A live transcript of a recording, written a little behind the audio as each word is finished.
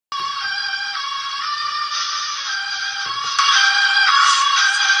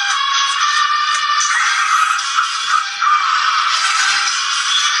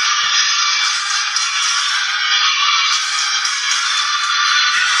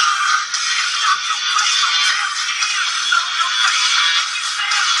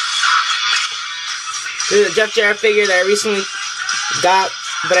This is a Jeff Jarrett figure that I recently got,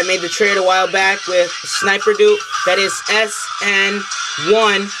 but I made the trade a while back with Sniper Dude. That is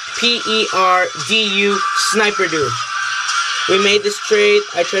SN1PERDU Sniper Dude. We made this trade.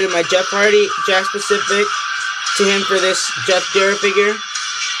 I traded my Jeff Hardy, Jack Specific, to him for this Jeff Jarrett figure.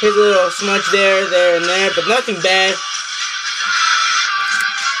 Here's a little smudge there, and there, but nothing bad.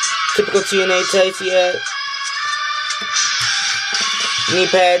 Typical TNA tights, yeah. Knee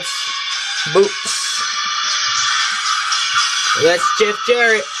pads, boots. That's Jeff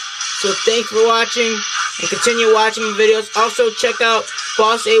Jarrett. So thanks for watching, and continue watching my videos. Also check out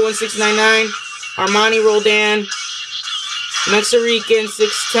Boss A1699, Armani Roldan, Mexican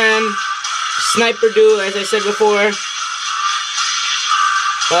 610, Sniper Dude, as I said before,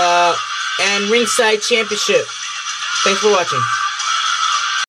 and Ringside Championship. Thanks for watching.